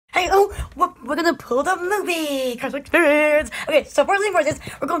oh, we're gonna pull the movie cause experience. Okay, so first thing first is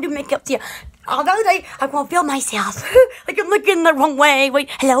we're gonna do makeup here. The other day, I'm gonna film myself. Like I'm looking the wrong way. Wait,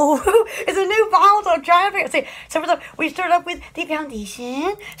 hello. It's a new fall, so I'm trying to figure. See, so first off, we start off with the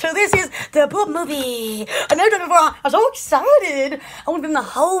foundation. So this is the pull movie. I've never done it before. I'm so excited. I want to film the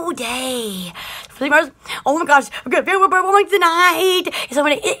whole day. First, oh my gosh, we're gonna film one tonight.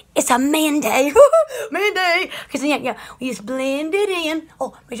 It's a man day. Man day. Cause yeah, we just blend it in.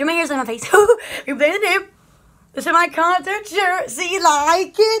 Oh, make sure my hair's on my face. We blend it in. This is my concert shirt. See, you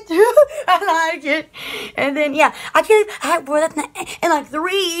like it? I like it. And then, yeah, I haven't worn that in like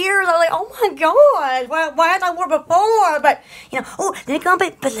 3 years. I was like, oh my god, why had I worn before? But, you know, oh, then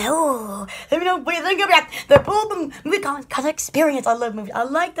comment below. Let me know what you think about the Poodles movie concert experience. I love movies. I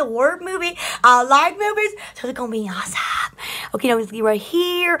like the word movie. I like movies, so it's gonna be awesome. Okay, now let's get right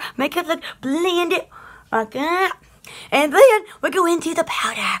here. Makeup look blended like that. And then we go into the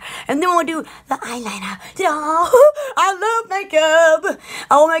powder. And then we'll do the eyeliner. I love makeup.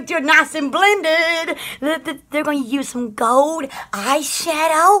 I'll make sure nice and blended. They're going to use some gold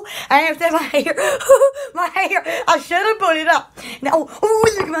eyeshadow. I have to have my hair. I should have put it up. Now,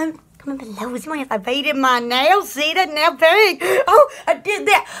 oh, look at my... Comment below. See if I painted my nails. See that nail paint? Oh, I did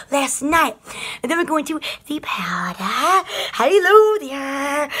that last night. And then we're going to the powder. Hello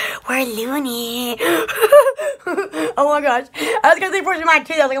there. We're loony. Oh my gosh. I was going to say brushing my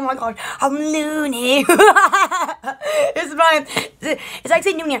teeth. I was like, oh my gosh, I'm loony. It's fine. It's like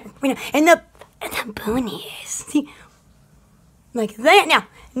saying loony. And the boonies. See? Like that.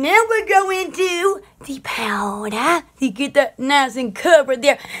 Now we're going to the powder to get that nice and covered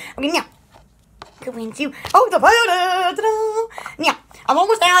there. Okay, now go into the powder. Ta-da! Now I'm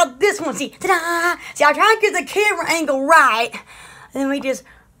almost out of this one. See, ta-da! See, I try to get the camera angle right, and then we just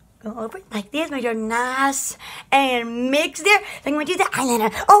go over it like this. Make sure nice and mix there. Then we do the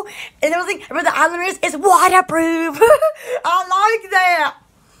eyeliner. Oh, and the other thing about the eyeliner is waterproof. I like that.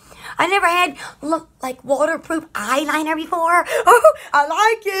 I never had like waterproof eyeliner before. Oh, I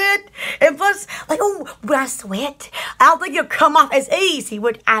like it. And plus, like, oh, when I sweat, I don't think it'll come off as easy,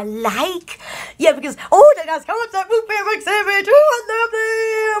 which I like. Yeah, because, oh, that guys concert with Favorite Savage. Oh,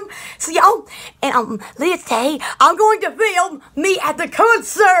 I love them. So, yeah, oh, and let's say I'm going to film me at the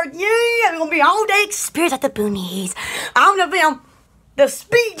concert. Yeah, it's going to be all day experience at the Boonies. I'm going to film the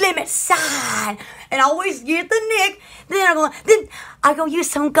speed limit sign, and I always get the neck. Then I'm gonna use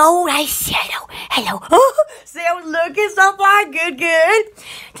some gold eyeshadow. Hello. Oh, see, I was looking so far. Good.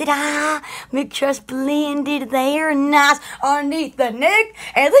 Ta-da! Make sure it's blended there, nice underneath the neck,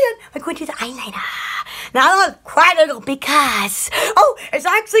 and then we're going to do the eyeliner. Now I don't quite a little because it's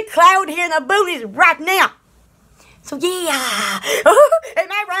actually cloudy here in the Boonies right now. So yeah, it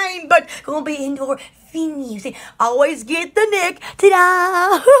might rain, but gonna be indoor venue. See, always get the neck,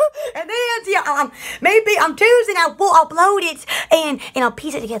 ta-da! And then maybe on Tuesday I will upload it and I'll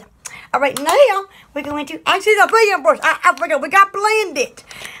piece it together. All right, now we're going to actually the blending brush. I forgot we got blended.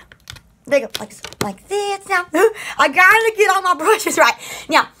 There you go, like this. Now I gotta get all my brushes right.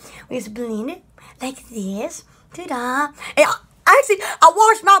 Now we just blend it like this, ta-da! And actually, I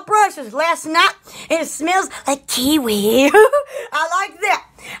washed my brushes last night, and it smells like kiwi. I like that.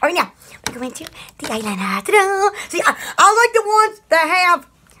 All right, now we're going to the eyeliner. Ta-da! See, I like the ones that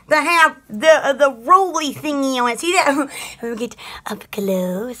have the rolly thingy on it. See that? We'll get up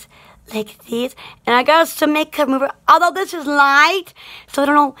close like this, and I got some makeup remover. Although this is light, so I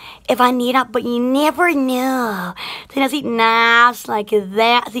don't know if I need it, but you never know. Then I see nice like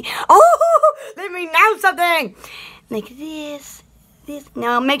that. See, oh, let me know something. Like this.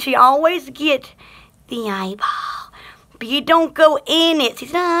 Now make sure you always get the eyeball, but you don't go in it. See,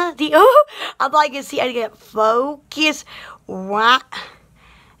 I'd like to see I get focus right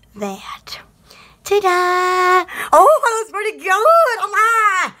that. Ta-da! Oh, that looks pretty good. Oh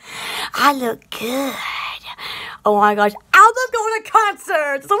my, I look good. Oh my gosh, I love going to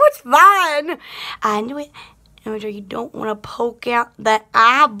concerts. So much fun. I knew it. And make sure you don't want to poke out that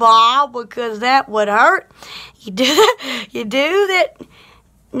eyeball because that would hurt. You do that.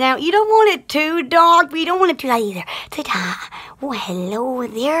 Now, you don't want it too dark, but you don't want it too light either. Ta-da. Oh, hello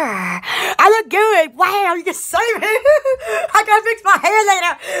there. I look good. Wow, you can save me. I gotta fix my hair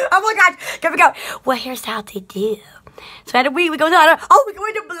later. Oh my gosh. Here we go. What hairstyle to do? So after we go down. Oh, we're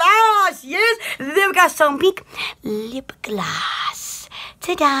going to blush. Yes. Then we got some pink lip gloss.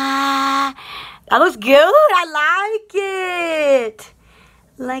 Ta-da. That looks good. I like it.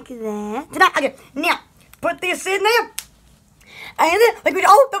 Like that. Okay, now, put this in there. And then, like,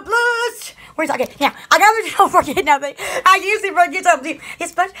 the blush. Where's okay? Yeah, I gotta don't forget nothing. I usually forget something.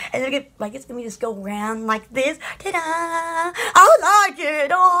 It's sponge, and then it's gonna just go around like this. Ta-da! I like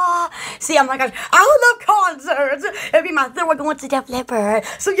it. Oh, See, oh my gosh, I love concerts. It'll be my third one going to Def Leppard.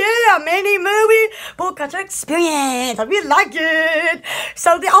 So yeah, mini movie, full concert experience. I really like it.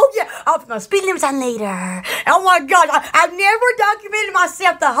 So I'll put my speed limits on later. Oh my gosh, I've never documented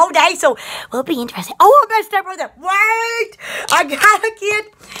myself the whole day, so it'll be interesting. Oh, I messed up right there. Wait, I gotta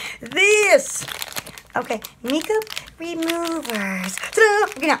get this. Okay, makeup removers.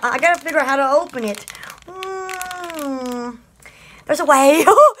 Okay, now I gotta figure out how to open it. There's a way.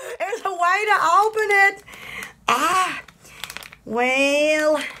 There's a way to open it.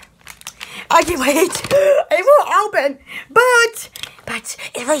 Well, I can wait. It will open, but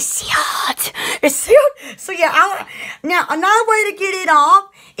it was sealed. It's sealed. So yeah, now another way to get it off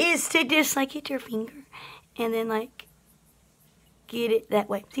is to just like hit your finger and then like get it that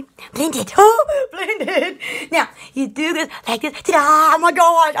way. See? Blended. Oh, blended. Now, you do this like this. Ta-da! Oh my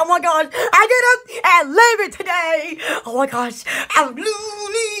gosh. Oh my gosh. I get up at 11 today. Oh my gosh. I'm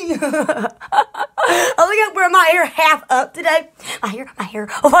loony. Oh, look at where my hair half up today. My hair.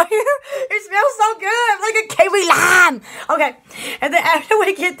 Oh, my hair. It smells so good. Like a kiwi lime. Okay. And then after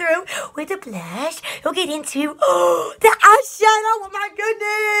we get through with the blush, we'll get into the eyeshadow. Oh my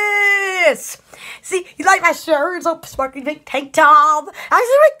goodness. See, you like my shirt? It's all sparkly pink tank top. I was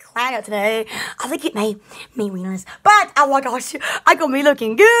really glad out today. I think it made me realness. But, oh my gosh, I'm going to be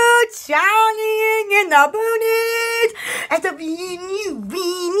looking good, shining in the boonies. At the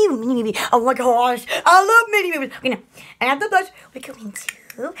mini. Oh my gosh, I love mini movies. Okay, now, after the blush, we go into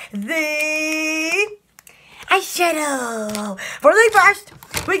the eyeshadow. For the first,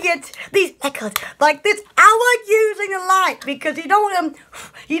 we get these echoes like this. I like using the light because you don't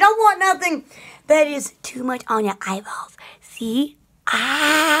want nothing that is too much on your eyeballs. See?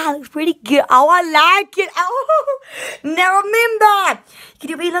 Looks pretty good. Oh, I like it. Oh, now remember, you can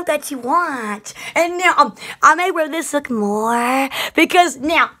do any look that you want. And now, I may wear this look more because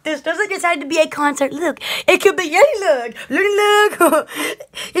now, this doesn't just have to be a concert look. It could be any look. Look.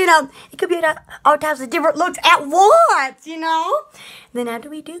 You know, it could be all types of different looks at once, you know. Then after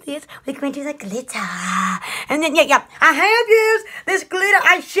we do this, we go into the glitter. And then, yeah, I have used this glitter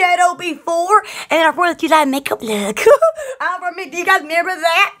eyeshadow before, and I wore it to that makeup look. Do you guys remember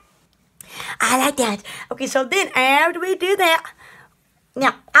that? I like that. Okay, so then after we do that,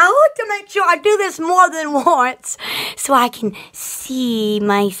 now, I like to make sure I do this more than once so I can see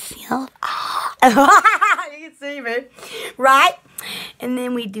myself. You can see me, right? And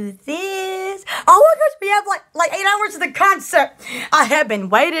then we do this. Oh my gosh, we have like 8 hours of the concert. I have been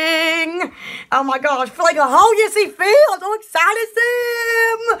waiting. Oh my gosh, for like a whole Yesy Field. I'm excited to see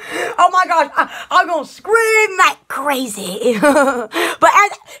him. Oh my gosh, I'm gonna scream like crazy. But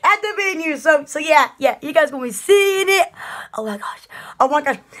at the venue, so yeah, you guys gonna be seeing it. Oh my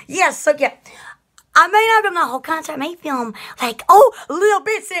gosh, yes, so yeah. I may not film the whole concert. I may film, like, little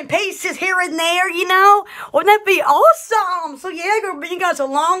bits and pieces here and there, you know? Wouldn't that be awesome? So, yeah, I'm going to bring you guys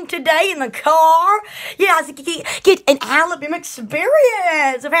along today in the car. Yeah, so get an Alabama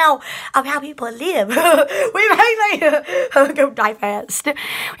experience of how people live. We mainly go die fast.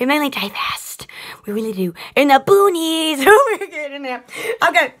 We mainly die fast. We really do. In the boonies. We're getting there.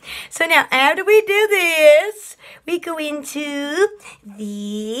 Okay, so now, after we do this, we go into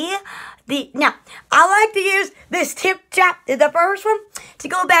now, I like to use this tip top, the first one, to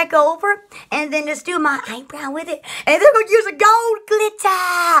go back over, and then just do my eyebrow with it, and then we're going to use a gold glitter.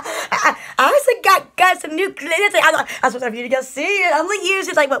 I also got some new glitter. I was supposed to have you guys see it. I'm going to use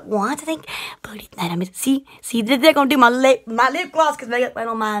it like, once, I think, but see, they're going to do my lip gloss, because they got right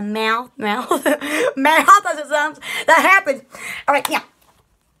on my mouth, that's something that happens. All right, yeah.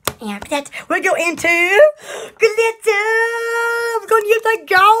 And that we go into glitter. We're going to use that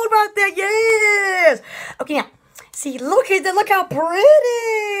gold right there. Yes. Okay, now, see, look at that. Look how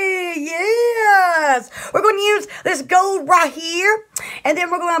pretty. Yes. We're going to use this gold right here. And then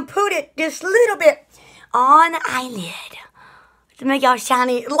we're going to put it just a little bit on the eyelid to make y'all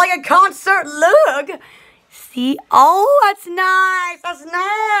shiny like a concert look. See? Oh, that's nice. That's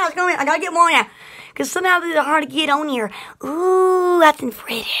nice. I got to get more now. Because somehow these are hard to get on here. Ooh, that's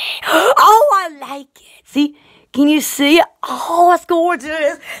pretty. Oh, I like it. See? Can you see it? Oh, that's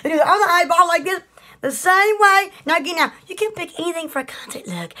gorgeous. And the other eyeball like this. The same way. Now, again, you can pick anything for a concert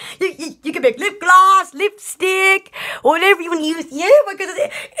look. You can pick lip gloss, lipstick, whatever you want to use. Yeah, because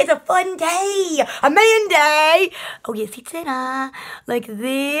it's a fun day. A man day. Oh, yes, it's like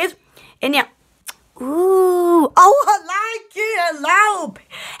this. And now, ooh. Oh, I like it.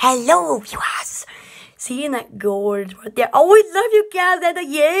 Hello, viewers. Seeing that gorge right there. Oh, we love you guys.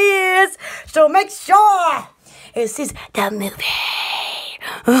 Yes. So make sure this is the movie.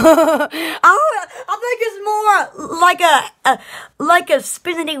 Oh, I think it's more like a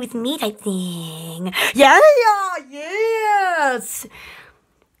spend the day with me type thing. Yeah, yes.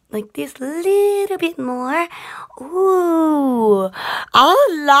 Like this little bit more. Ooh, I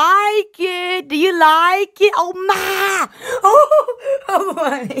like it. Do you like it? Oh my! Oh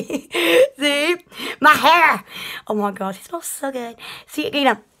my! See my hair. Oh my gosh, it smells so good. See it,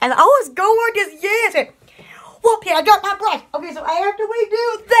 and oh, it's gorgeous. Yes. Whoop! Here I got my brush. Okay, so after we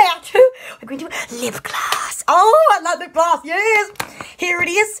do that, we're going to do lip gloss. Oh, I love lip gloss. Yes. Here it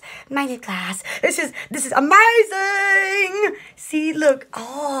is, my lip gloss. This is amazing. See, look.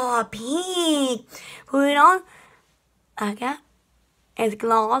 Oh, pink. Put it on. Okay. It's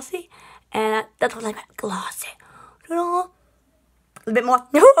glossy, and that's what I like glossy. A little bit more.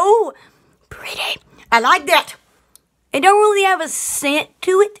 Oh, pretty. I like that. It don't really have a scent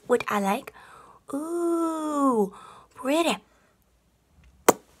to it, which I like. Ooh, pretty.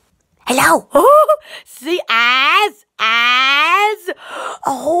 Hello. Oh, see, eyes.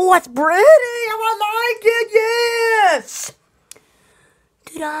 Oh, it's pretty. Oh, I like it. Yes.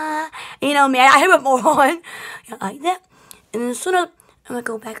 Ta-da. You know, man, I have it more on. Yeah, like that. And then as soon as I'm going to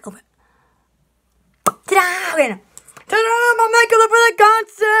go back over. Ta-da. Okay. Ta-da, my makeup look for the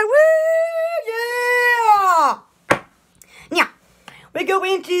concert. Woo, yeah. Now, we go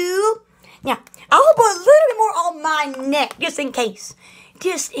into... Now, I'll put a little bit more on my neck, just in case.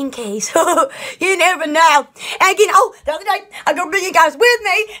 Just in case. You never know. And again, the other day, I'm going to bring you guys with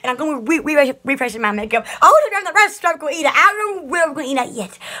me, and I'm going to refresh my makeup. I want to go to the restaurant, go eat it. I don't know where we're going to eat it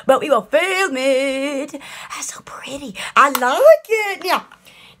yet, but we will film it. That's so pretty. I like it.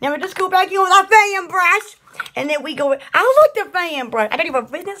 Now we just go back in with our fan brush, and then we go, I like the fan brush. I don't even,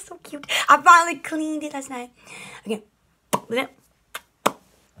 that's so cute. I finally cleaned it last night. Okay, with it.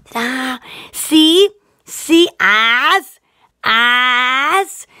 See, eyes,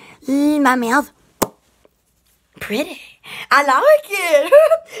 my mouth, pretty. I like it.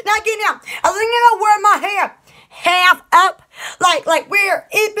 Now again, I think I'm gonna wear my hair half up, like where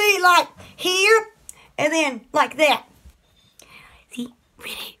it be like here, and then like that. See,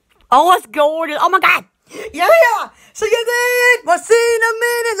 pretty. Oh, it's gorgeous. Oh my God. Yeah. See you then. We'll see you in a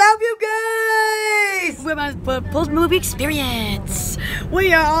minute. Love you guys. We're my post-movie experience.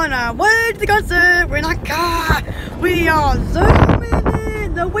 We are on our way to the concert. We're in our car. We are zooming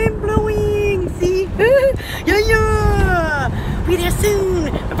in. The wind blowing. See? Yeah. Be there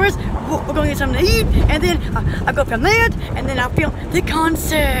soon. But first, we're going to get something to eat. And then I'll go film that. And then I'll film the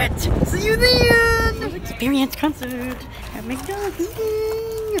concert. See you then. Experience concert at McDonald's.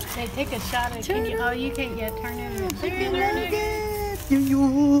 They take a shot at you. Oh, you can't get turn it.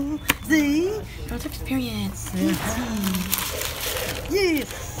 See? Those experience.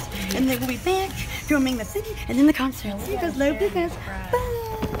 Yes. And then we'll be back filming the city and then the concert. See you guys love you guys. Bye.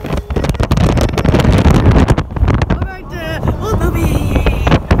 Alright, old movie.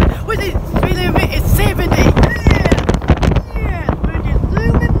 What's it? It's 70.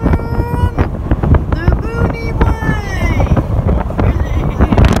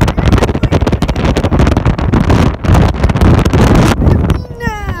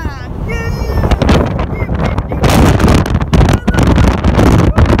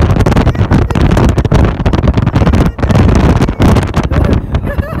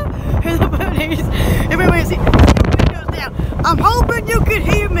 I'm hoping you can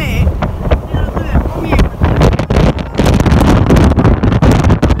hear